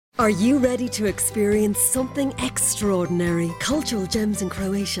Are you ready to experience something extraordinary? Cultural gems in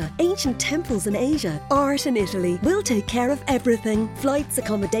Croatia, ancient temples in Asia, art in Italy. We'll take care of everything. Flights,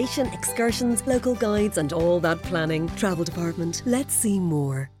 accommodation, excursions, local guides and all that planning. Travel department. Let's see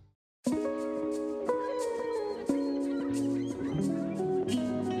more.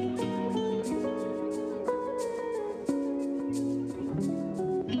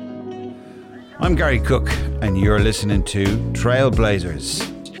 I'm Gary Cook, and you're listening to Trailblazers.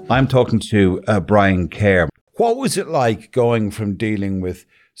 I'm talking to Brian Kerr. What was it like going from dealing with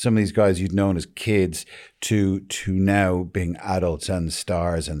some of these guys you'd known as kids to now being adults and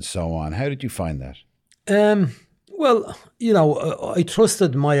stars and so on? How did you find that? Well, you know, I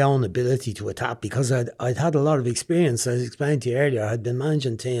trusted my own ability to adapt because I'd had a lot of experience. As I explained to you earlier, I'd been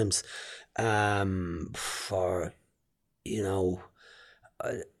managing teams for, you know,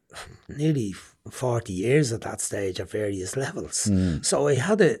 nearly 40 years at that stage at various levels. So I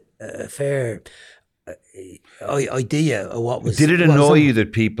had a fair idea of what was... Did it annoy you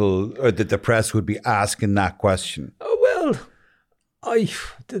that people, or that the press would be asking that question? Oh, well,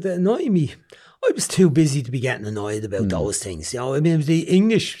 did it annoy me? I was too busy to be getting annoyed about those things. You know, I mean, it was the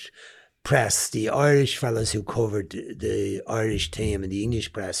English press, the Irish fellas who covered the Irish team and the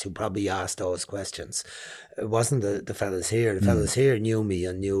English press who probably asked those questions. It wasn't the fellas here. The fellas here knew me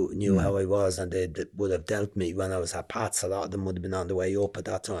and knew how I was, and they would have dealt me when I was at Pats. A lot of them would have been on the way up at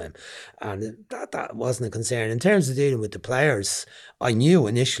that time. And that wasn't a concern. In terms of dealing with the players, I knew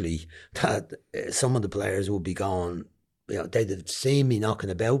initially that some of the players would be going... You know, they'd have seen me knocking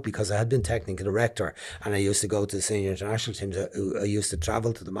about because I had been technical director and I used to go to the senior international teams. I used to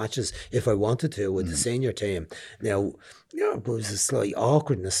travel to the matches if I wanted to with the senior team. Now, you know, there was a slight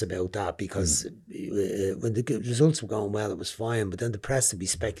awkwardness about that because when the results were going well, it was fine, but then the press would be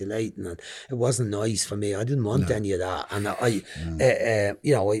speculating and it wasn't nice for me. I didn't want any of that. And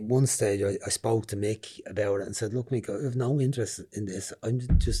you know, at one stage I spoke to Mick about it and said, look, Mick, I have no interest in this. I'm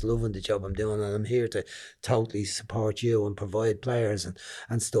just loving the job I'm doing and I'm here to totally support you and provide players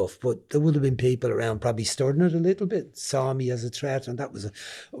and stuff. But there would have been people around probably stirring it a little bit, saw me as a threat, and that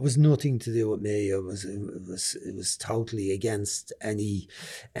was nothing to do with me. It was totally against any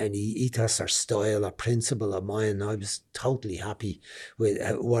ethos or style or principle of mine. I was totally happy with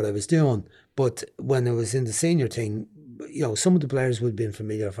what I was doing. But when I was in the senior thing, you know, some of the players would have been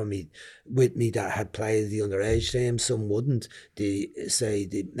familiar with me that had played the underage team. Some wouldn't. The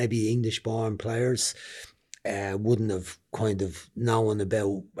maybe English-born players wouldn't have kind of known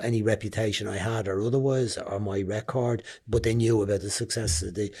about any reputation I had or otherwise, or my record, but they knew about the success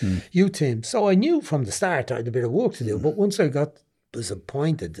of the youth team. So I knew from the start I had a bit of work to do, but once I was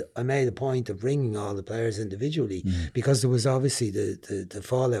appointed, I made a point of bringing all the players individually because there was obviously the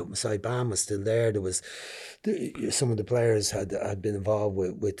fallout. Masai Bam was still there. There was some of the players had been involved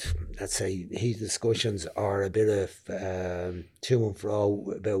with let's say heated discussions or a bit of to and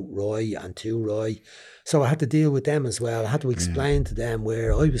fro about Roy and to Roy. So I had to deal with them as well. I had to explain to them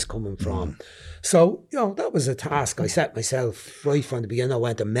where I was coming from. So, you know, that was a task I set myself right from the beginning. I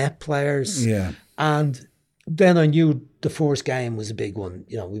went and met players. Yeah. And then I knew the first game was a big one.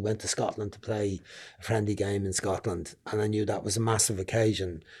 You know, we went to Scotland to play a friendly game in Scotland, and I knew that was a massive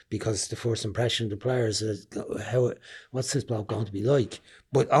occasion because the first impression of the players is, what's this bloke going to be like?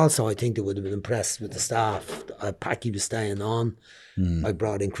 But also I think they would have been impressed with the staff. Packy was staying on. I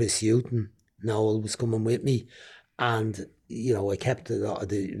brought in Chris Houghton. Noel was coming with me, and you know, I kept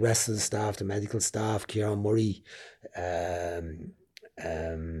the rest of the staff, the medical staff, Kieran Murray,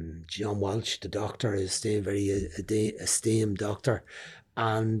 John Walsh, the doctor, is a very esteemed doctor,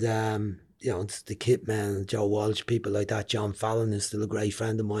 and you know, the kit man, Joe Walsh, people like that. John Fallon is still a great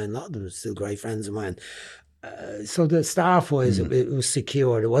friend of mine. A lot of them are still great friends of mine. So the staff-wise, it was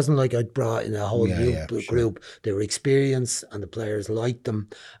secured. It wasn't like I'd brought in a whole group. They were experienced, and the players liked them,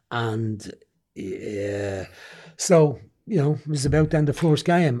 and so, you know, it was about then the first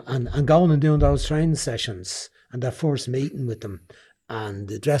game and going and doing those training sessions and that first meeting with them and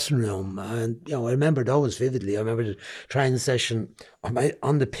the dressing room. And, you know, I remember those vividly. I remember the training session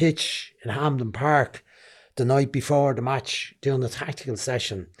on the pitch in Hampden Park the night before the match, doing the tactical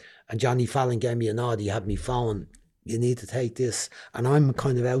session. And Johnny Fallon gave me a nod. He had me phone, you need to take this. And I'm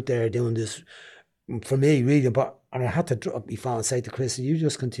kind of out there doing this for me, really, and I had to drop my phone and say to Chris, you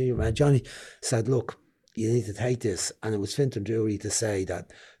just continue, man. Johnny said, look, you need to take this. And it was Fintan Drury to say that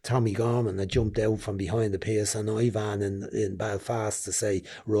Tommy Gorman had jumped out from behind the PSNI van in Belfast to say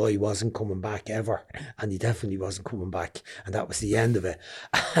Roy wasn't coming back ever. And he definitely wasn't coming back. And that was the end of it.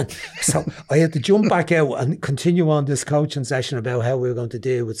 And so I had to jump back out and continue on this coaching session about how we were going to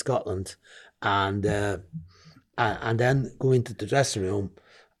deal with Scotland. And then go into the dressing room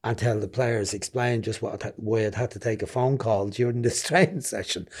until the players explained just why I'd had to take a phone call during this training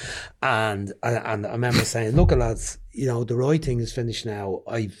session. And I remember saying, look, lads, you know, the right thing is finished now.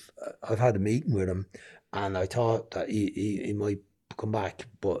 I've had a meeting with him, and I thought that he might come back,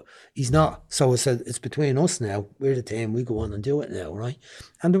 but he's not. So I said, it's between us now. We're the team. We go on and do it now, right?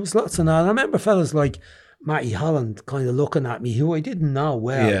 And there was lots of that. I remember fellas like Matty Holland kind of looking at me, who I didn't know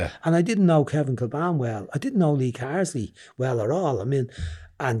well. And I didn't know Kevin Kilbane well. I didn't know Lee Carsley well at all. I mean,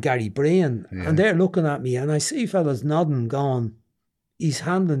 and Gary Breen, and they're looking at me, and I see fellas nodding, going, he's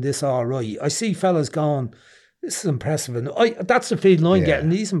handling this all right. I see fellas going, this is impressive. And that's the feeling I'm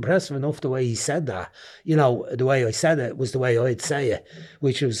getting. He's impressive enough the way he said that. You know, the way I said it was the way I'd say it,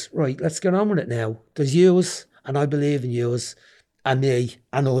 which was, right, let's get on with it now. There's yous, and I believe in yous, and me,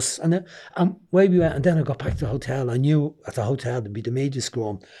 and us. And away we went, and then I got back to the hotel. I knew at the hotel there'd be the media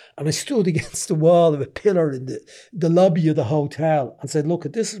scrum, and I stood against the wall of a pillar in the lobby of the hotel and said, look,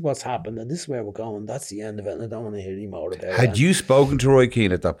 this is what's happened, and this is where we're going. That's the end of it, and I don't want to hear any more about it. Had you spoken to Roy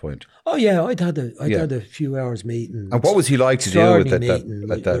Keane at that point? Oh yeah, I'd had a few hours meeting. And what was he like to deal with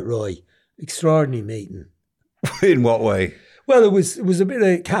with Roy? Extraordinary meeting. In what way? Well, it was a bit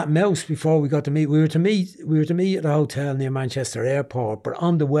of cat and mouse before we got to meet. We were to meet at a hotel near Manchester Airport, but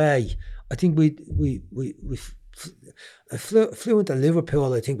on the way, I think we flew into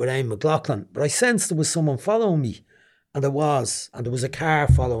Liverpool, I think, with Ian McLaughlin. But I sensed there was someone following me, and there was a car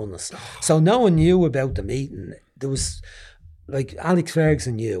following us. So no one knew about the meeting. There was, like, Alex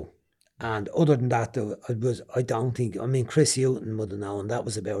Ferguson knew. And other than that, I don't think, I mean, Chris Houghton would have known. That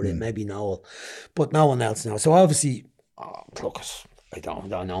was about it, maybe Noel. But no one else knows. So obviously, look, I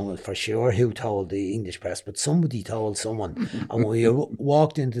don't know for sure who told the English press, but somebody told someone. And when we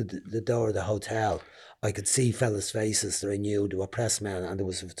walked into the door of the hotel, I could see fellas' faces that I knew. There were pressmen, and there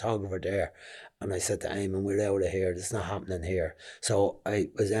was a photographer there. And I said to Eamon, we're out of here. It's not happening here. So I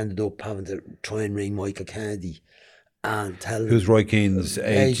ended up having to try and ring Michael Kennedy and tell him. Who's Roy Keane's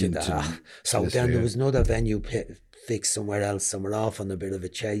agent? So then there was another venue fixed somewhere else, and we're off on a bit of a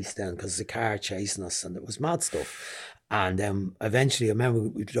chase then, because the car chasing us, and it was mad stuff. And eventually, I remember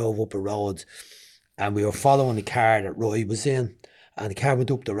we drove up a road, and we were following the car that Roy was in, and the car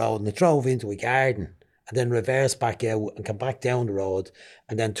went up the road, and it drove into a garden, and then reversed back out and came back down the road,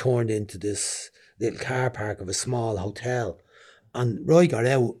 and then turned into this little car park of a small hotel. And Roy got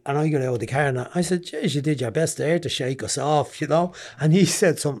out, and I got out of the car, and I said, geez, you did your best there to shake us off, you know? And he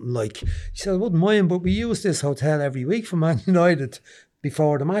said something like, he said, I wouldn't mind, but we use this hotel every week for Man United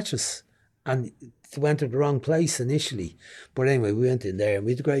before the matches. And went to the wrong place initially. But anyway, we went in there, and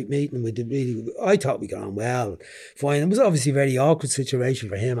we had a great meeting. I thought we got on well. Fine. It was obviously a very awkward situation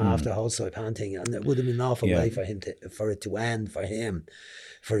for him after the whole Saipan thing, and it would have been an awful way for it to end for him,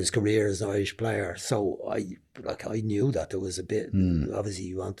 for his career as an Irish player. So I knew that there was a bit, obviously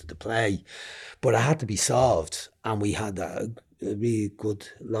he wanted to play, but it had to be solved. And we had a really good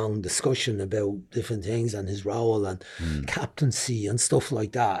long discussion about different things and his role and captaincy and stuff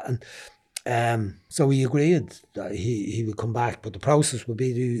like that. And so he agreed that he would come back, but the process would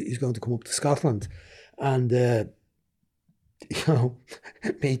be he's going to come up to Scotland and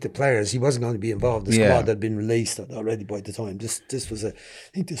meet the players. He wasn't going to be involved. The squad had been released already by the time. This was I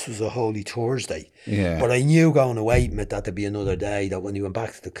think this was a Holy Thursday. Yeah. But I knew going away from it that there'd be another day, that when he went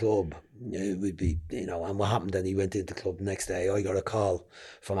back to the club, it would be, and what happened then, he went into the club the next day. I got a call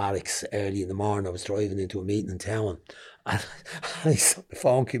from Alex early in the morning. I was driving into a meeting in town, and I saw the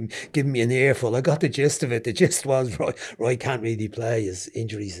phone giving me an earful. I got the gist of it. The gist was Roy can't really play. His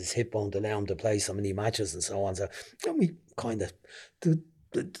injuries, his hip won't allow him to play so many matches and so on. So we kind of,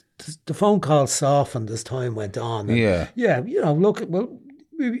 the phone call softened as time went on. And look, well,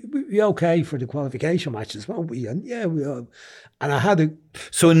 we okay for the qualification matches, won't we? And and I had a...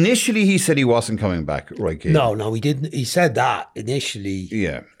 So initially he said he wasn't coming back, Roy Keane? No, he didn't. He said that initially.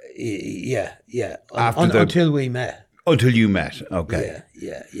 Yeah. Until we met. Until you met, okay.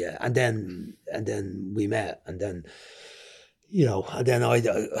 Yeah. And then we met, and then, and then I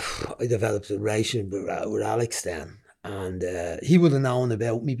developed a relation with Alex then. And he would have known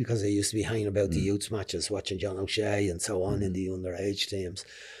about me because I used to be hanging about the youth matches, watching John O'Shea and so on in the underage teams.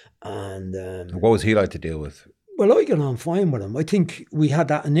 And what was he like to deal with? Well, I got on fine with him. I think we had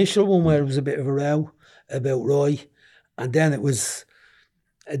that initial one where it was a bit of a row about Roy, and then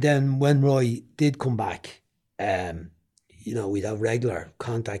when Roy did come back, we'd have regular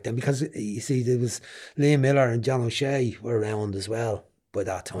contact. And because you see, there was Liam Miller and John O'Shea were around as well by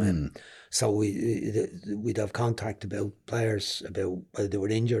that time. So we'd have contact about players, about whether they were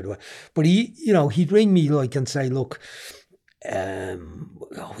injured. But he'd ring me and say, look,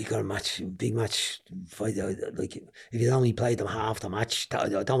 we got a match, big match. Like if you only played them half the match, I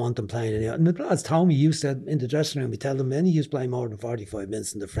don't want them playing any. And the lads told me, used to in the dressing room, we tell them, any of you play more than 45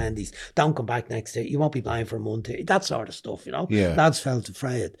 minutes in the friendlies, don't come back next day. You won't be playing for a month. That sort of stuff, you know. Yeah. Lads felt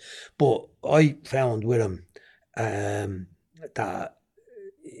afraid, but I found with him that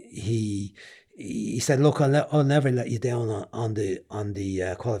he said, look, I'll never let you down on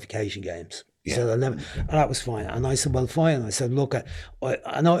the qualification games. Yeah. So and that was fine. And I said, well, fine. I said, look,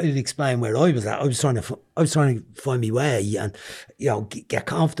 I know he'd explain where I was at. I was trying to find my way and, you know, get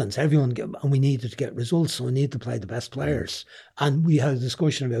confidence. And we needed to get results, so I needed to play the best players. And we had a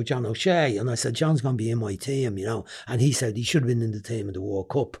discussion about John O'Shea, and I said, John's going to be in my team, you know. And he said he should have been in the team in the World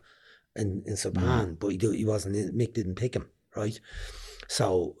Cup in Japan, but he wasn't. Mick didn't pick him, right?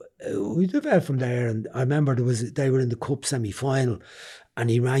 So we developed from there. And I remember they were in the Cup semi-final,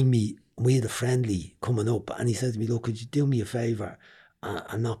 and he rang me. We had a friendly coming up, and he said to me, look, could you do me a favour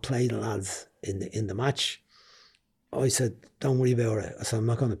and not play the lads in the match? I said, don't worry about it. I said, I'm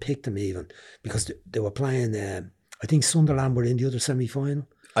not going to pick them even, because they were playing, I think Sunderland were in the other semi-final.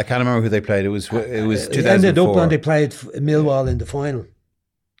 I can't remember who they played. It was 2004. It ended up when they played Millwall in the final.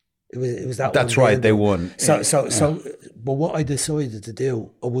 It was that. That's right, they won. But what I decided to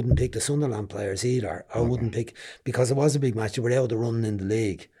do, I wouldn't pick the Sunderland players either. I wouldn't pick, because it was a big match. They were out of the running in the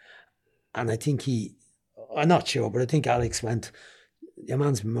league. And I think I'm not sure, but I think Alex went, your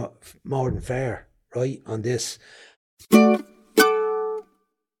man's more than fair, right, on this.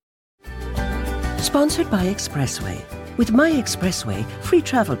 Sponsored by Expressway. With My Expressway, free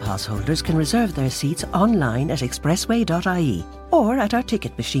travel pass holders can reserve their seats online at expressway.ie or at our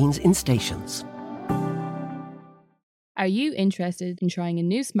ticket machines in stations. Are you interested in trying a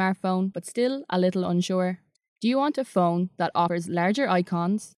new smartphone but still a little unsure? Do you want a phone that offers larger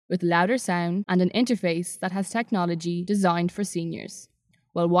icons, with louder sound and an interface that has technology designed for seniors?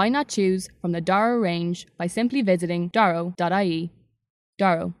 Well, why not choose from the Doro range by simply visiting doro.ie.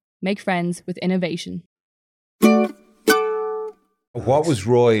 Doro, make friends with innovation. What was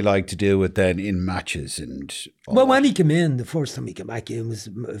Roy like to deal with then in matches? When he came in, the first time he came back in was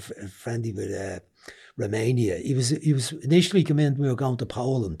friendly with Romania. He was initially come in, we were going to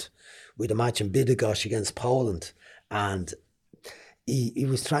Poland with a match in Bydgoszcz against Poland, and he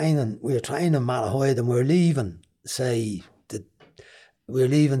was training. We were training in Malahide, and we were leaving. Say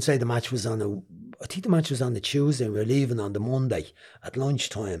the match was on I think the match was on the Tuesday. We were leaving on the Monday at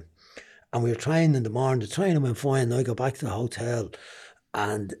lunchtime, and we were training in the morning. The training went fine. I got back to the hotel,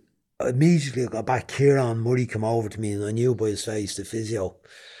 and immediately I got back. Kieran Murray came over to me, and I knew by his face, the physio.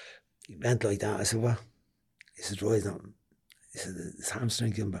 He went like that. I said, "What?" He said, "Roy's not." He said, "His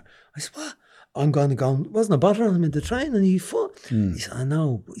hamstring came back." I said, "What?" I'm going to go. Wasn't a bothering him in the train, and he fought. He said, "I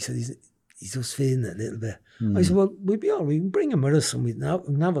know." He said, "He's just feeling it a little bit." I said, "Well, we'll be all right. We can bring him with us, and we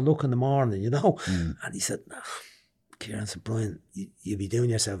can have a look in the morning, you know." And he said, Kieran said, "Brian, you'd be doing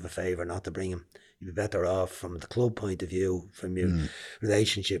yourself a favour not to bring him. You'd be better off from the club point of view, from your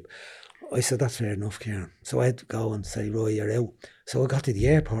relationship." I said, "That's fair enough, Kieran." So I had to go and say, "Roy, you're out." So I got to the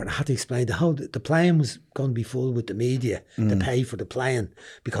airport and I had to explain how the plane was going to be full with the media to pay for the plane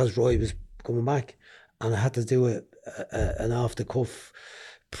because Roy was coming back. And I had to do an off-the-cuff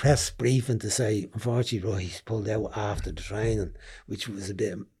press briefing to say, unfortunately, Roy's pulled out after the training, which was a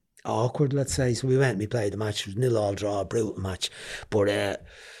bit awkward, let's say. So we went and we played the match. It was 0-0 draw, a brutal match. But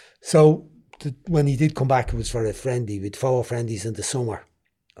when he did come back, it was for a friendly. With 4 friendlies in the summer.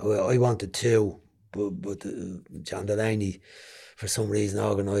 I wanted 2, but John Delaney, for some reason,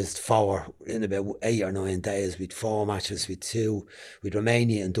 organised 4 in about 8 or 9 days with 4 matches, with 2 with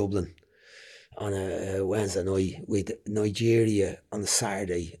Romania and Dublin on a Wednesday night, with Nigeria on a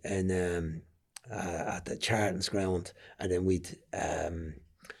Saturday and at the Charlton's ground, and then with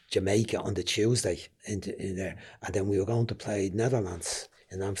Jamaica on the Tuesday in there, and then we were going to play Netherlands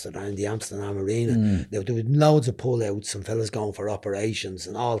in Amsterdam, the Amsterdam Arena. Now, there were loads of pull-outs, some fellas going for operations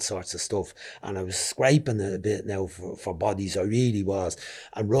and all sorts of stuff. And I was scraping a bit now for bodies, I really was.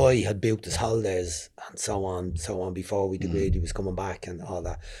 And Roy had booked his holidays and so on before we agreed he was coming back and all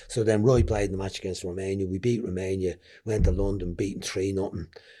that. So then Roy played the match against Romania. We beat Romania, went to London, beaten 3-0.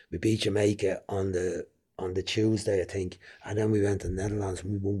 We beat Jamaica on the Tuesday, I think. And then we went to the Netherlands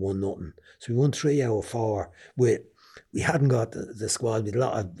and we won 1-0. So we won 3 out of 4 with... We hadn't got the squad with a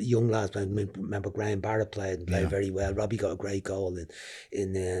lot of young lads. I remember Graham Barrett played very well. Robbie got a great goal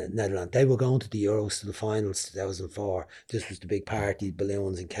in Netherlands. They were going to the Euros, to the finals 2004. This was the big party,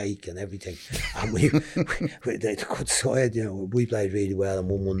 balloons and cake and everything. And we they could side, you know. We played really well and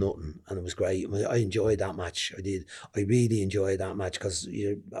won 1-0, and it was great. I enjoyed that match. I did. I really enjoyed that match because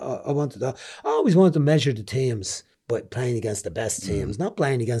I always wanted to measure the teams but playing against the best teams, not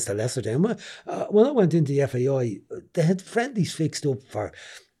playing against the lesser team. When I went into the FAI, they had friendlies fixed up for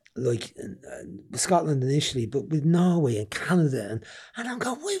like Scotland initially, but with Norway and Canada, and I'm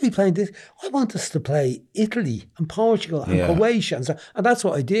going, why are we playing this? I want us to play Italy and Portugal and Croatia, and that's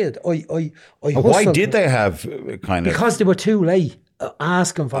what I did. I why did they have kind of? Because they were too late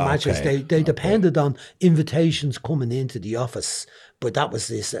asking for matches. They depended on invitations coming into the office. But that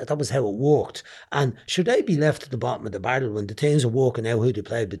was how it worked. And should they be left at the bottom of the barrel when the teams are working out who they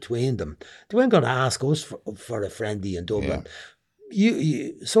play between them, they weren't going to ask us for a friendly in Dublin.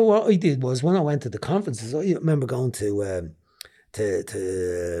 So what I did was, when I went to the conferences, I remember going to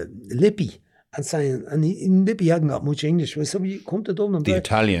Lippi and saying, and Lippi hadn't got much English. So you come to Dublin. The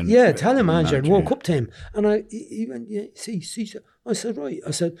Italian. Yeah, Italian manager, World Cup team. And he went, see. I said, right.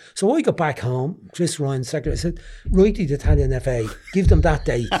 I said, so I got back home, Chris Ryan, secretary. I said, write the Italian FA, give them that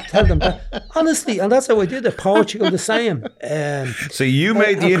date, tell them that. Honestly, and that's how I did it. Portugal, the same. So you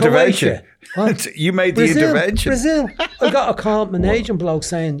made the intervention. You made the intervention. Brazil. I got a call from an agent bloke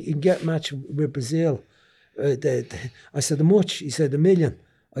saying, you can get a match with Brazil. I said, how much? He said, $1 million.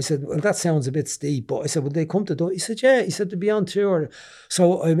 I said, well, that sounds a bit steep. But I said, would they come to Dublin? He said, yeah. He said, they'd be on tour.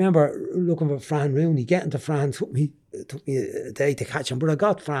 So I remember looking for Fran Rooney. Getting to Fran took me a day to catch him. But I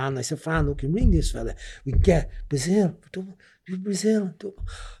got Fran. I said, Fran, look, you can ring this fella. We can get Brazil. Brazil.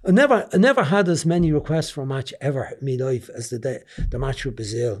 I never had as many requests for a match ever in my life as the match with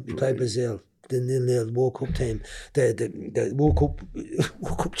Brazil. We played Brazil. The 0-0 World Cup team. The World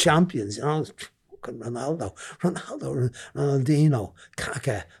Cup champions, you know. Ronaldo, Ronaldinho,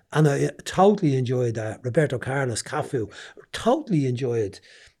 Kaká, and I totally enjoyed Roberto Carlos, Cafu. Totally enjoyed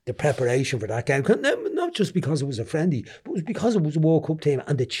the preparation for that game. Not just because it was a friendly, but it was because it was a World Cup team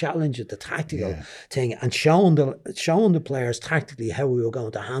and the challenge of the tactical thing, and showing the players tactically how we were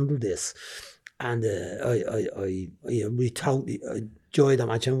going to handle this. And we totally enjoyed that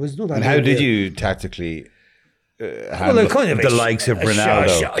match. And it was not. And how did you tactically? The likes of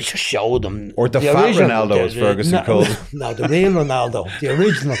Ronaldo. I just showed them. Or the fat Ronaldo, as Ferguson called him. No, the real Ronaldo, the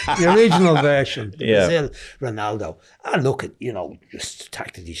original version, the Brazil Ronaldo. And look at, just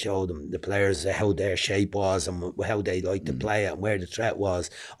tactically showed them, the players, how their shape was and how they liked to play it and where the threat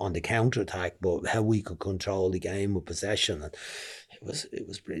was on the counter-attack, but how we could control the game with possession. And it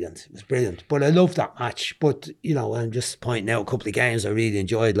was brilliant. It was brilliant. But I loved that match. But, I'm just pointing out a couple of games I really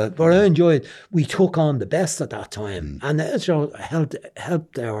enjoyed. But I enjoyed, we took on the best at that time. And it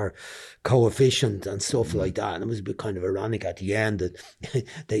helped our coefficient and stuff like that. And it was a bit kind of ironic at the end that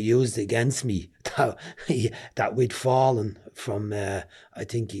they used against me that we'd fallen from, I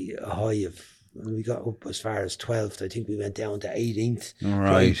think, a high of, we got up as far as 12th. I think we went down to 18th.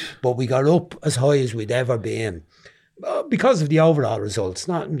 Right. But we got up as high as we'd ever been. Because of the overall results,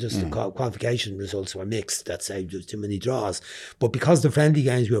 not just the qualification results were mixed, that saved us too many draws, but because the friendly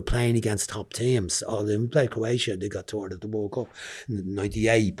games we were playing against top teams. We played Croatia, they got toured at the World Cup in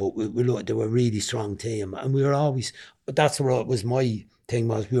 '98, but they were a really strong team, and we were always, that's what was my thing,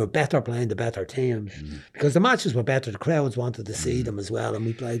 was we were better playing the better teams, because the matches were better, the crowds wanted to see them as well, and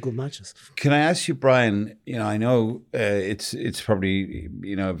we played good matches. Can I ask you, Brian, I know it's probably,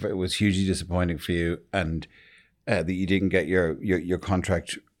 it was hugely disappointing for you, and that you didn't get your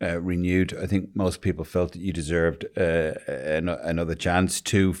contract renewed. I think most people felt that you deserved another chance,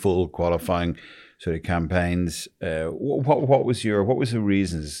 2 full qualifying sort of campaigns. What was the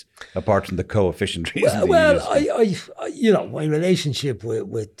reasons, apart from the coefficient reason? Well, I my relationship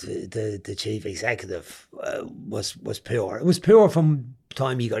with the chief executive was pure. It was pure from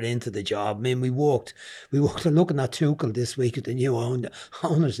time he got into the job. I mean, we walked looking at Tuchel this week at the new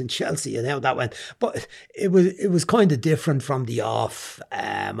owners in Chelsea and how that went. But it was kind of different from the off.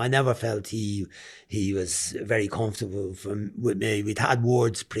 I never felt he was very comfortable with me. We'd had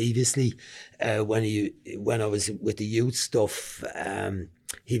words previously when I was with the youth stuff.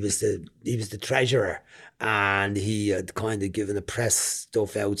 He was the treasurer, and he had kind of given the press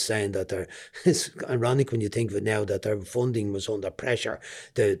stuff out saying that it's ironic when you think of it now, that their funding was under pressure,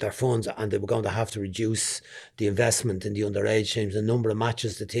 their funds, and they were going to have to reduce the investment in the underage teams, the number of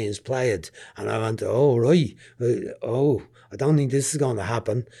matches the teams played. And I went, I don't think this is going to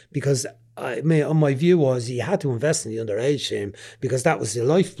happen, because my view was he had to invest in the underage team because that was the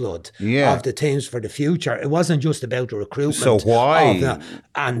lifeblood of the teams for the future. It wasn't just about the recruitment. So why?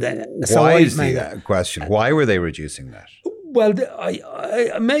 Why is the question? Why were they reducing that? Well,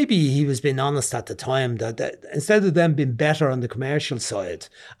 maybe he was being honest at the time that instead of them being better on the commercial side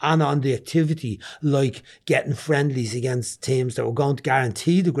and on the activity, like getting friendlies against teams that were going to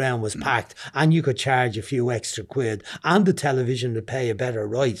guarantee the ground was packed and you could charge a few extra quid and the television would pay a better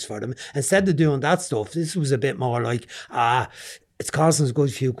rights for them. Instead of doing that stuff, this was a bit more like, it's costing us a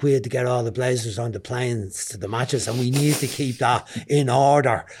good few quid to get all the Blazers on the planes to the matches, and we need to keep that in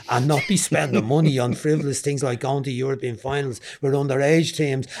order and not be spending money on frivolous things like going to European finals with underage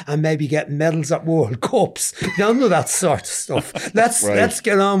teams and maybe getting medals at World Cups. None of that sort of stuff. Let's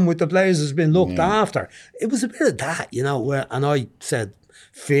get on with the Blazers being looked after. It was a bit of that, and I said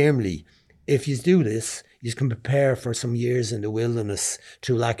firmly, if you do this, you can prepare for some years in the wilderness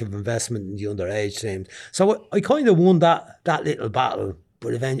through lack of investment in the underage teams. So I kind of won that little battle,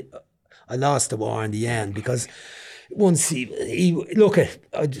 but eventually I lost the war in the end because once he look at,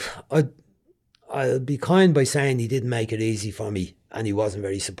 I'll be kind by saying he didn't make it easy for me and he wasn't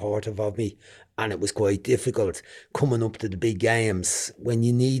very supportive of me. And it was quite difficult coming up to the big games when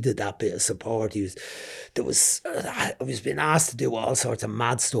you needed that bit of support. I was being asked to do all sorts of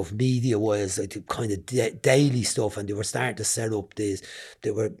mad stuff media-wise, like kind of daily stuff, and they were starting to set up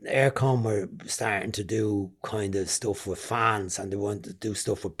Aircom were starting to do kind of stuff with fans, and they wanted to do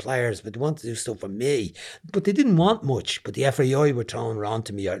stuff with players, but they wanted to do stuff with me. But they didn't want much, but the FAI were throwing it on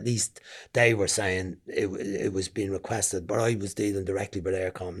to me, or at least they were saying it was being requested, but I was dealing directly with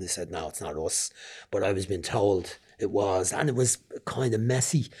Aircom, and they said, no, it's not us. But I was being told it was, and it was kind of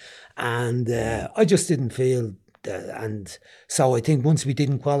messy, and I just didn't feel that. And so I think once we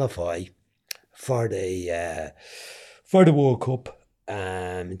didn't qualify for the World Cup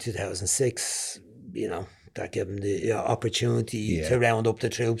in 2006, that gave them the opportunity to round up the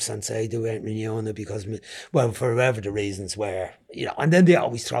troops and say they weren't renewing it because, well, for whatever the reasons were, and then they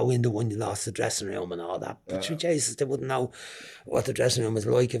always throw in the one you lost the dressing room and all that. But Jesus, they wouldn't know what the dressing room was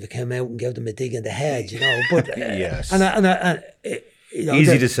like if it came out and gave them a dig in the head, But yes,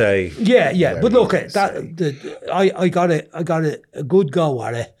 easy to say. Yeah. But look, I got a good go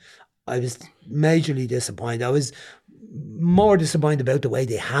at it. I was majorly disappointed. I was more disappointed about the way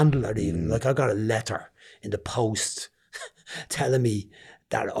they handled it. Even like I got a letter in the post telling me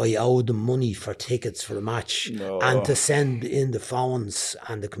that I owed them money for tickets for the match and to send in the phones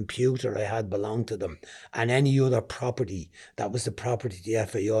and the computer I had belonged to them and any other property that was the property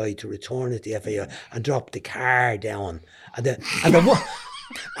of the FAI to return it to the FAI and drop the car down. And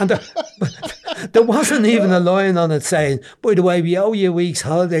there wasn't even a line on it saying, by the way, we owe you a week's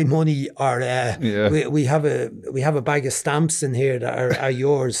holiday money, or we have a bag of stamps in here that are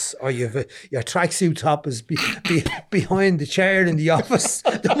yours, or your tracksuit top is behind the chair in the office.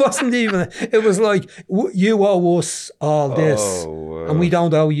 There wasn't even. It was like, you owe us all this, and we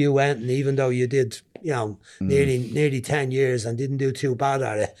don't owe you anything, even though you did. Nearly 10 years and didn't do too bad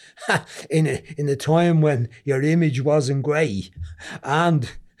at it in a time when your image wasn't great, and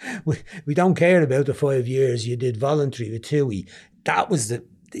we don't care about the 5 years you did voluntary with TUI. That was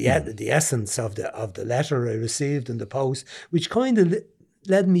the essence of the letter I received in the post, which kind of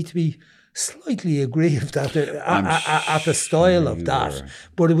led me to be slightly aggrieved at the style of that,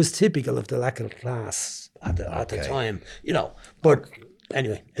 but it was typical of the lack of class at the time, But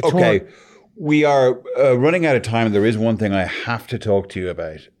anyway, okay. We are running out of time. There is one thing I have to talk to you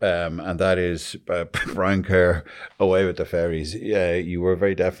about, and that is Brian Kerr away with the Fairies. You were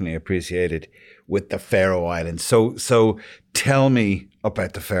very definitely appreciated with the Faroe Islands. So tell me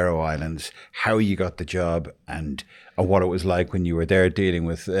about the Faroe Islands, how you got the job, and what it was like when you were there dealing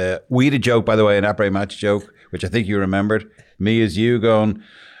with. We had a joke, by the way, an après match joke, which I think you remembered. Me as you going,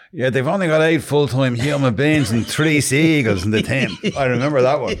 yeah, they've only got 8 full-time human beings and 3 seagulls in the team. I remember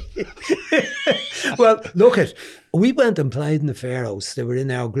that one. Well, look, we went and played in the Faroes. They were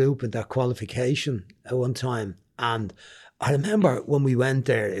in our group in that qualification at one time. And I remember when we went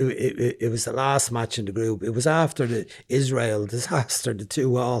there, it was the last match in the group. It was after the Israel disaster, the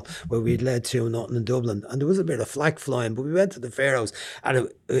 2-2, where we'd led 2-0 in Dublin. And there was a bit of flak flying, but we went to the Faroes. And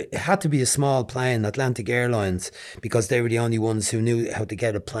it had to be a small plane, Atlantic Airlines, because they were the only ones who knew how to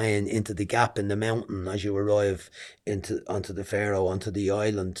get a plane into the gap in the mountain as you arrive onto the Faroe, onto the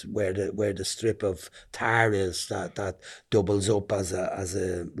island where the strip of tar is that doubles up as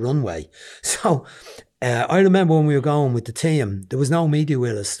a runway. So I remember when we were going with the team, there was no media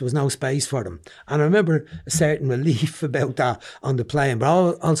with us. There was no space for them. And I remember a certain relief about that on the plane. But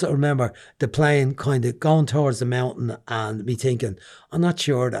I also remember the plane kind of going towards the mountain and me thinking, I'm not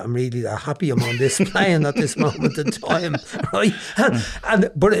sure that I'm really that happy I'm on this plane at this moment in time. Right?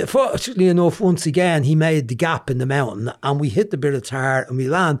 But fortunately enough, once again, he made the gap in the mountain and we hit the bit of tar and we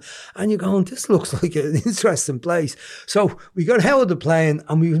land. And you're going, this looks like an interesting place. So we got out of the plane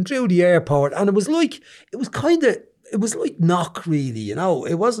and we went through the airport, and it was like knock, really, you know.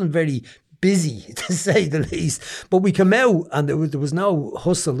 It wasn't very busy, to say the least. But we came out and there was no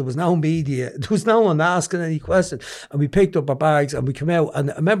hustle, there was no media, there was no one asking any questions. And we picked up our bags and we came out,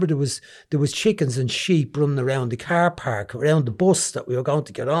 and I remember there was chickens and sheep running around the car park, around the bus that we were going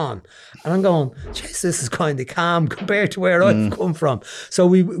to get on. And I'm going, jeez, this is kind of calm compared to where I've come from.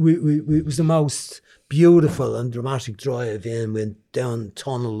 So it was the most beautiful and dramatic drive in. Went down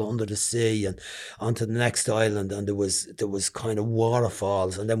tunnel under the sea and onto the next island, and there was kind of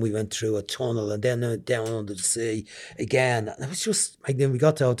waterfalls, and then we went through a tunnel and then down under the sea again. And it was just like, then we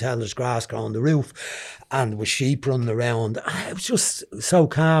got to the hotel, there's grass growing the roof and with sheep running around. It was just so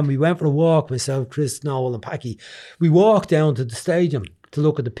calm. We went for a walk, myself, Chris, Noel and Packy. We walked down to the stadium to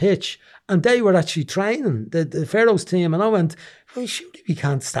look at the pitch, and they were actually training the Faroes team, and I went, well, surely we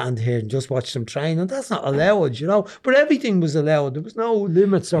can't stand here and just watch them train, and that's not allowed, you know. But everything was allowed. There was no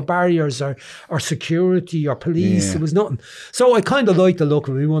limits or barriers or security or police. Yeah. There was nothing. So I kind of liked the look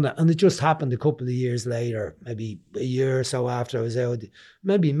of it. We won it, and it just happened a couple of years later, maybe a year or so after I was out,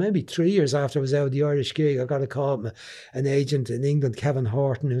 maybe 3 years after I was out of the Irish gig. I got a call from an agent in England, Kevin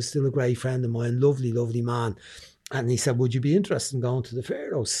Horton, who's still a great friend of mine, lovely, lovely man. And he said, would you be interested in going to the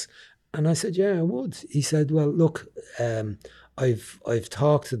Faroes? And I said, yeah, I would. He said, well, look, I've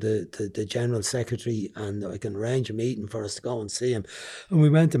talked to the General Secretary and I can arrange a meeting for us to go and see him. And we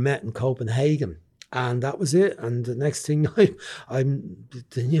went and met in Copenhagen. And that was it. And the next thing, I'm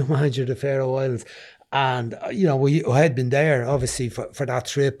the new manager of the Faroe Islands. And, you know, I had been there, obviously, for that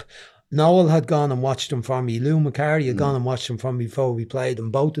trip. Noel had gone and watched them for me. Lou McCarty had gone and watched them for me before we played, and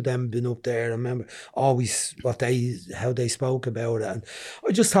both of them had been up there. I remember always how they spoke about it, and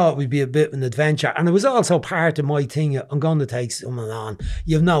I just thought it would be a bit of an adventure. And it was also part of my thing. I'm going to take someone on.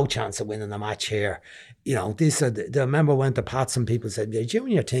 You have no chance of winning a match here. You know, I remember when to Pats and people said, "You're you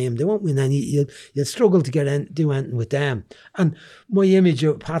and your team, they won't win any. You'll struggle to do anything with them." And my image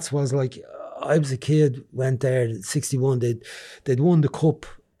of Pats was like, I was a kid, went there in '61. They'd won the cup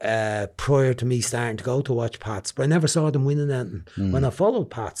prior to me starting to go to watch Pats, but I never saw them winning anything when I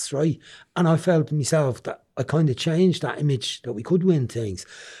followed Pats, right? And I felt myself that I kind of changed that image that we could win things.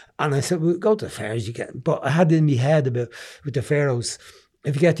 And I said, we'll go to the Faroes, but I had in my head about with the Faroes,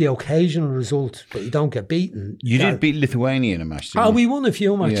 if you get the occasional result but you don't get beaten. You did beat Lithuania in a match, didn't you? We won a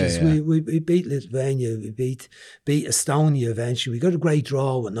few matches. Yeah. We beat Lithuania, we beat Estonia eventually. We got a great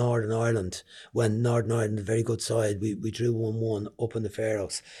draw with Northern Ireland when Northern Ireland, a very good side, we drew 1-1 up in the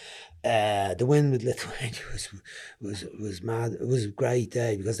Faroes. The win with Lithuania was mad. It was a great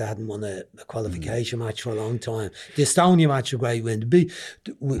day because they hadn't won a qualification match for a long time. The Estonia match was a great win.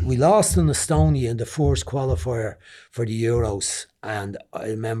 We lost in Estonia in the first qualifier for the Euros, and I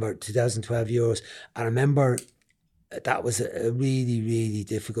remember 2012 Euros, and I remember that was a really, really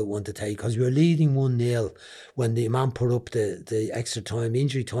difficult one to take because we were leading 1-0 when the man put up the extra time.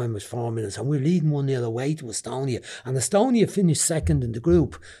 Injury time was 4 minutes, and we were leading 1-0 away to Estonia. And Estonia finished second in the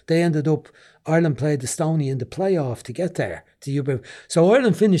group. They ended up, Ireland played Estonia in the playoff to get there. So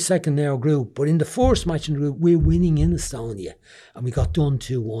Ireland finished second in our group, but in the first match in the group, we were winning in Estonia, and we got done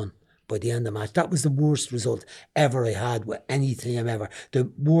 2-1. By the end of the match. That was the worst result ever I had with any team ever. The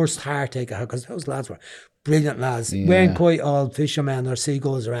worst heartache I had, because those lads were brilliant lads. Yeah. Weren't quite all fishermen or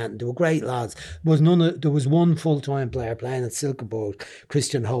seagulls or anything. They were great lads. There was one full-time player playing at Silkeborg,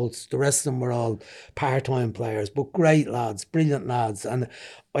 Christian Holtz. The rest of them were all part-time players, but great lads, brilliant lads. And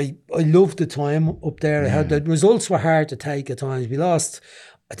I loved the time up there. Yeah. The results were hard to take at times.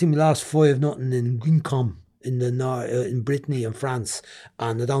 I think we lost 5-0 in Guingamp. In Brittany and France,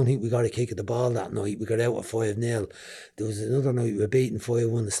 and I don't think we got a kick at the ball that night. We got out at 5-0. There was another night we were beating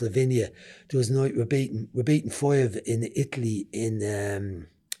 5-1 to Slovenia. There was a night we're beating 5 in Italy in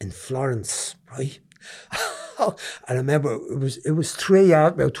Florence, right? And I remember it was 3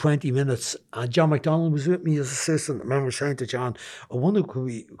 out about 20 minutes, and John McDonald was with me as assistant. I remember saying to John, I wonder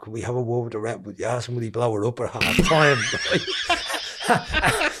could we have a word with the rep? Would you ask him would he blow her up at half time?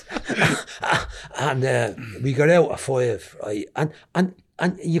 And we got out at 5, right? And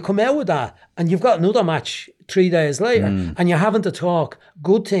And you come out with that, and you've got another match 3 days later, and you're having to talk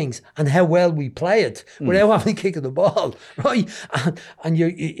good things and how well we played without having to kick the ball, right? And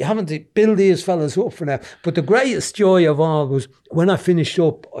you're having to build these fellas up for that. But the greatest joy of all was when I finished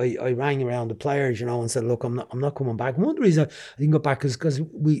up, I rang around the players, and said, look, I'm not coming back. And one of the reasons I didn't go back is because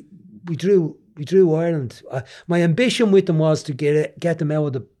we drew Ireland. My ambition with them was to get them out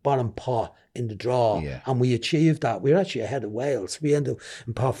of the bottom pot in the draw, and we achieved that. We were actually ahead of Wales. We ended up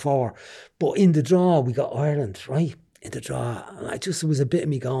in pot 4, but in the draw we got Ireland, right? In the draw, and it was a bit of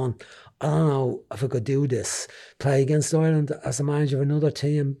me going, I don't know if I could do this, play against Ireland as a manager of another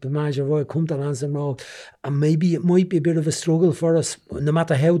team, the manager of Royal, come to Lansdowne Road, and maybe it might be a bit of a struggle for us, no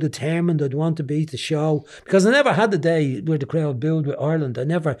matter how determined I'd want to be to show. Because I never had the day where the crowd booed with Ireland.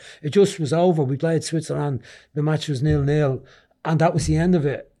 It just was over. We played Switzerland, the match was 0-0, and that was the end of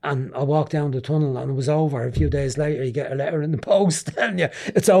it. And I walked down the tunnel and it was over. A few days later, you get a letter in the post telling you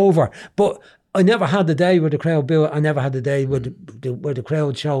it's over. But I never had the day where the crowd booed. I never had the day where the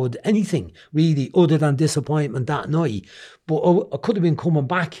crowd showed anything really other than disappointment that night. But I could have been coming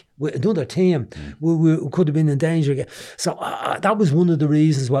back with another team. We could have been in danger again. So that was one of the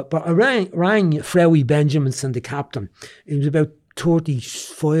reasons. But I rang Frewy Benjaminson, the captain. He was about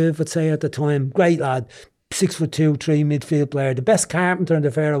 35, I'd say, at the time. Great lad. 6'2", 3 midfield player, the best carpenter in the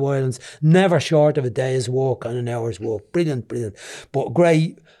Faroe Islands, never short of a day's work and an hour's work. Brilliant. But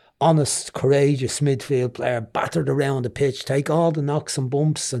great, honest, courageous midfield player, battered around the pitch, take all the knocks and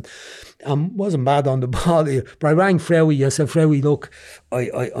bumps, and wasn't bad on the ball either. But I rang Frewy. I said, Frewy, look,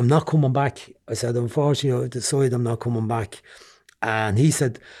 I'm not coming back. I said, unfortunately, I decided I'm not coming back. And he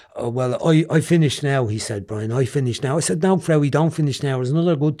said, oh, well, I finished now. He said, Brian, I finished now. I said, no, Frewy, don't finish now. There's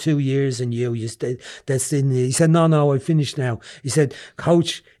another good 2 years in you. He said, no, I finished now. He said,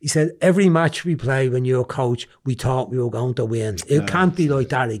 coach, every match we play when you're a coach, we thought we were going to win. It can't be like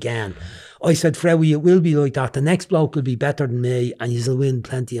that again. I said, Frewy, it will be like that. The next bloke will be better than me and you'll win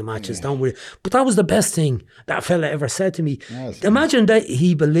plenty of matches, don't worry. But that was the best thing that fella ever said to me. Imagine that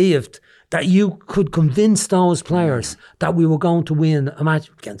he believed that you could convince those players that we were going to win a match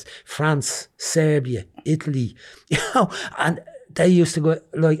against France, Serbia, Italy, and they used to go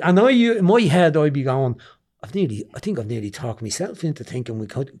like, and in my head I'd be going, I think I've nearly talked myself into thinking we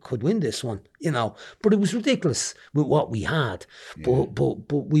could win this one, But it was ridiculous with what we had. But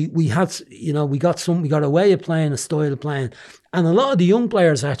we had, we got a way of playing, a style of playing. And a lot of the young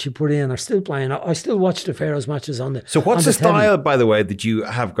players actually put in are still playing. I still watch the Faroes matches on the. So what's the style, by the way, that you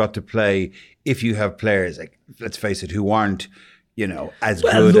have got to play if you have players, like, let's face it, who aren't, as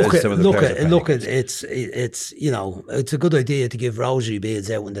good as some of the players? It's a good idea to give rosary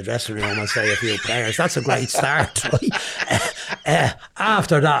beads out in the dressing room and say a few players. That's a great start. Right?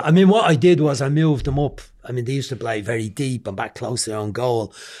 After that, what I did was I moved them up. They used to play very deep and back close to their own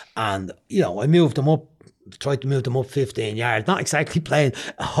goal. And, I moved them up. Tried to move them up 15 yards, not exactly playing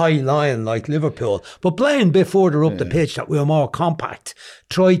a high line like Liverpool, but playing a bit further up the pitch that we were more compact.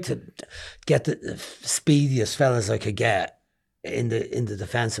 Tried to get the speediest fellas I could get in the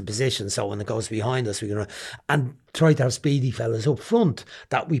defensive position, so when it goes behind us, we can run, and try to have speedy fellas up front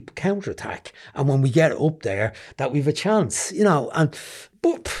that we counter-attack, and when we get up there, that we've a chance,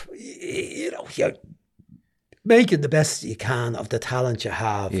 but you're making the best you can of the talent you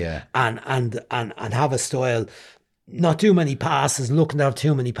have, and have a style. Not too many passes, looking to have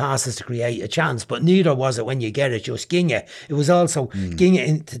too many passes to create a chance, but neither was it when you get it, just ging it. It was also ging it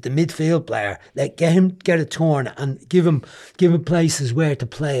into the midfield player, like get a turn and give him places where to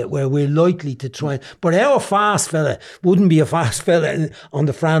play it, where we're likely to try. But our fast fella wouldn't be a fast fella on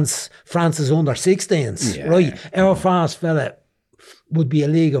the France's under 16s, right? Our fast fella would be a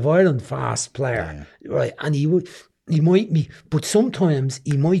League of Ireland fast player, right? And he might be, but sometimes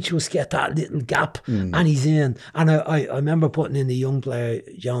he might just get that little gap and he's in. And I remember putting in the young player,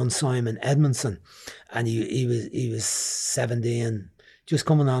 John Simon Edmondson, and he was 17, just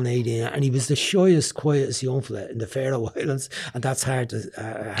coming on 18, and he was the shyest, quietest young fella in the Faroe Islands, and that's hard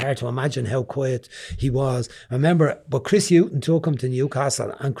to imagine how quiet he was. I remember, but Chris Houghton took him to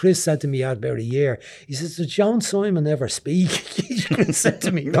Newcastle, and Chris said to me after about a year, he says, "Does John Simon ever speak?" Chris said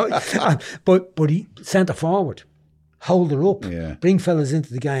to me, but he centre forward. Hold her up, bring fellas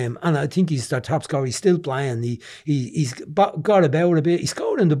into the game, and I think he's their top scorer. He's still playing. He's got about a bit. He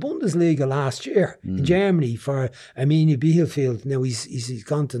scored in the Bundesliga last year in Germany for Arminia Bielefeld. Now he's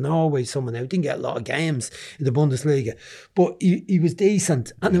gone to Norway. Someone now didn't get a lot of games in the Bundesliga, but he was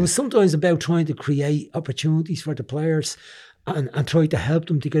decent. And it was sometimes about trying to create opportunities for the players. And try to help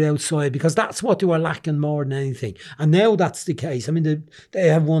them to get outside, because that's what they were lacking more than anything. And now that's the case. They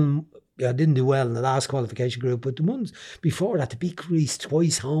have won I didn't do well in the last qualification group, but the ones before that, to beat Greece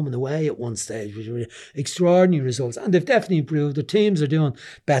twice home and away at one stage, which were extraordinary results. And they've definitely improved. Their teams are doing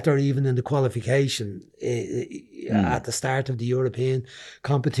better even in the qualification at the start of the European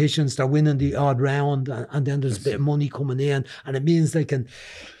competitions. They're winning the odd round, and then there's a bit of money coming in, and it means they can...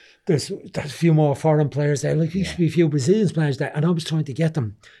 There's a few more foreign players there. Like, there used to be a few Brazilian players there, and I was trying to get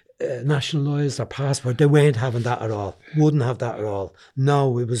them nationalised their passport. They weren't having that at all. Wouldn't have that at all.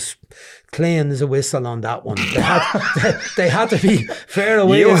 No, it was clean as a whistle on that one. They had to be fair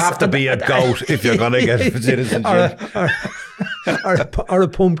away. You have to be a goat if you're going to get citizenship. or a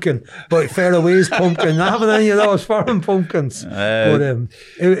pumpkin, but Faroese pumpkin. Not having any of those foreign pumpkins. But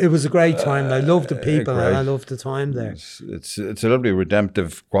it was a great time. I loved the people and I loved the time there. It's a lovely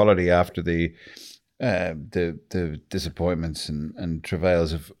redemptive quality after the disappointments and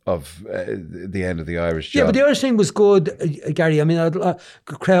travails of the end of the Irish job. Yeah, but the Irish thing was good, Gary. I mean, the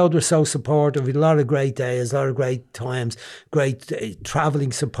crowd were so supportive. We had a lot of great days, a lot of great times, great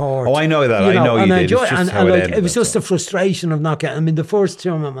travelling support. Oh, I know that. I know you did. It was just the frustration of not getting. I mean, the first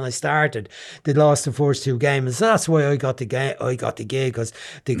tournament when I started, they lost the first two games. So that's why I got the gig, because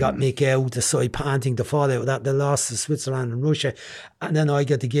they got Mick out the side panting to fall out of that. They lost to Switzerland and Russia, and then I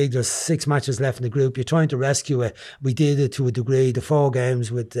get the gig. There's 6 matches left in the group. You're trying to rescue it. We did it to a degree. The 4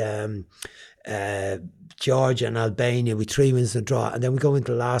 games with Georgia and Albania, with 3 wins and a draw, and then we go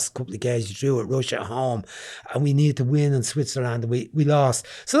into the last couple of games. You drew at Russia at home, and we needed to win in Switzerland, and we lost.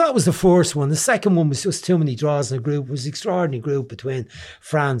 So that was the first one. The second one was just too many draws in the group. It was an extraordinary group between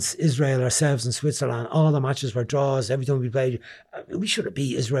France, Israel, ourselves and Switzerland. All the matches were draws. Every time we played, we should have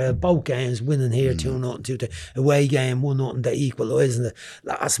beat Israel both games, winning here 2-0, 2-2, away game 1-0, they equalise in the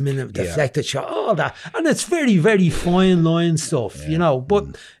last minute, deflected shot, all that. And it's very, very fine line stuff, you know,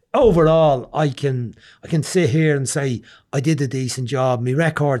 but overall, I can sit here and say I did a decent job. My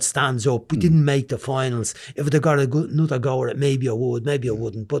record stands up. We didn't make the finals. If I'd have got another go at it, maybe I would, maybe I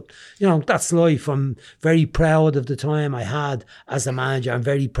wouldn't. But, you know, that's life. I'm very proud of the time I had as a manager. I'm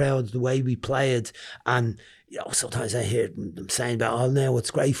very proud of the way we played. And, you know, sometimes I hear them saying about, oh, now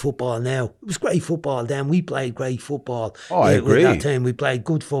it's great football now. It was great football then. We played great football. Oh, I agree. At that time, we played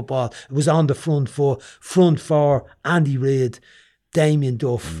good football. It was on the front four, Andy Reid, Damien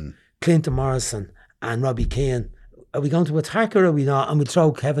Duff, Clinton Morrison and Robbie Keane. Are we going to attack or are we not? And we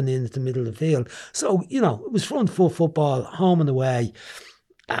throw Kevin in at the middle of the field. So, you know, it was front foot football, home and away.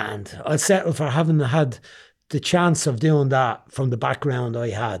 And I'd settle for having had the chance of doing that from the background I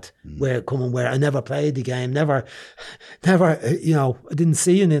had, where I never played the game, never, you know, I didn't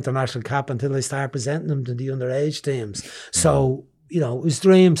see an international cap until I started presenting them to the underage teams. So, you know, it was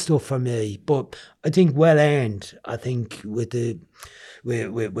dream stuff for me, but I think well earned. I think with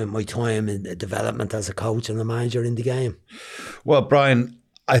my time in the development as a coach and a manager in the game. Well, Brian,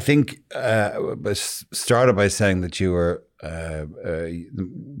 I think I started by saying that you were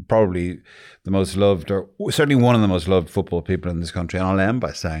probably the most loved, or certainly one of the most loved football people in this country, and I'll end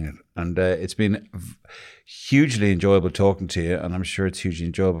by saying it. And it's been hugely enjoyable talking to you, and I'm sure it's hugely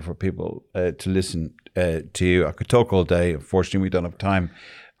enjoyable for people to listen to you. I could talk all day. Unfortunately, we don't have time.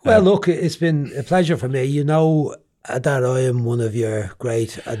 Well, look, it's been a pleasure for me. You know that I am one of your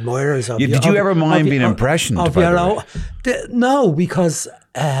great admirers. Did you ever mind being impressioned? No, because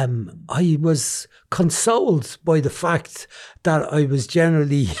I was consoled by the fact that I was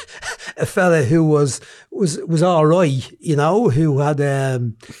generally a fella who was all right, you know, who had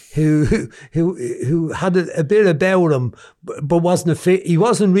who had a bit about him, but wasn't he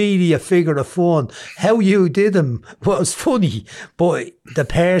wasn't really a figure of fun. How you did him was funny, but the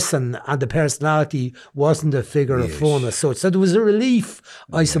person and the personality wasn't a figure of fun as such. So there was a relief,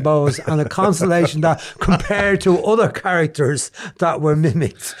 I suppose, and a consolation that compared to other characters that were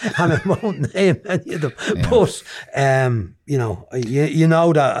mimicked, and I won't name any of them, but you know, you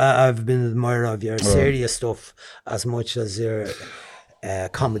know that I've been an admirer of your serious stuff as much as your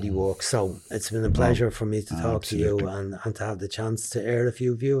comedy work. So it's been a pleasure for me to talk to you and to have the chance to air a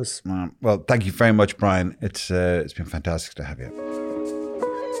few views. Well, thank you very much, Brian. It's been fantastic to have you.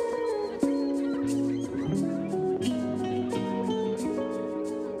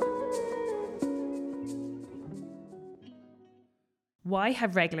 Why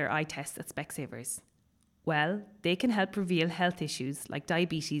have regular eye tests at Specsavers? Well, they can help reveal health issues like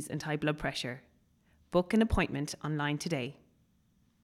diabetes and high blood pressure. Book an appointment online today.